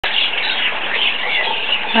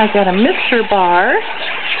I got a mixer bar,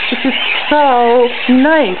 which is so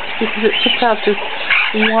nice because it puts out this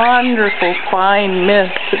wonderful fine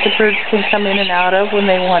mist that the birds can come in and out of when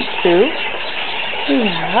they want to.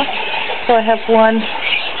 Yeah. So I have one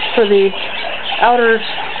for the outer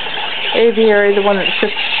aviary, the one that's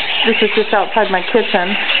just, this is just outside my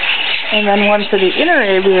kitchen, and then one for the inner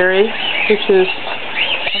aviary, which is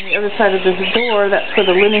on the other side of this door. That's where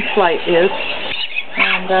the linny flight is.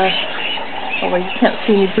 And, well, you can't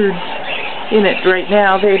see any birds in it right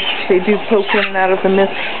now. They do poke in and out of the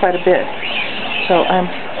mist quite a bit. So I'm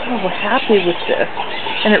so happy with this.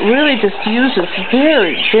 And it really just uses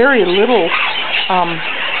very, very little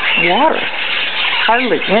water.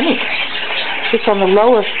 Hardly any. It's on the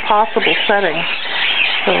lowest possible setting.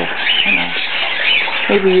 So, you know,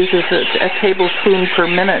 maybe uses a tablespoon per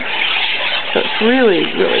minute. So it's really,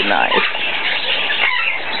 really nice.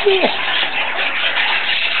 Yeah.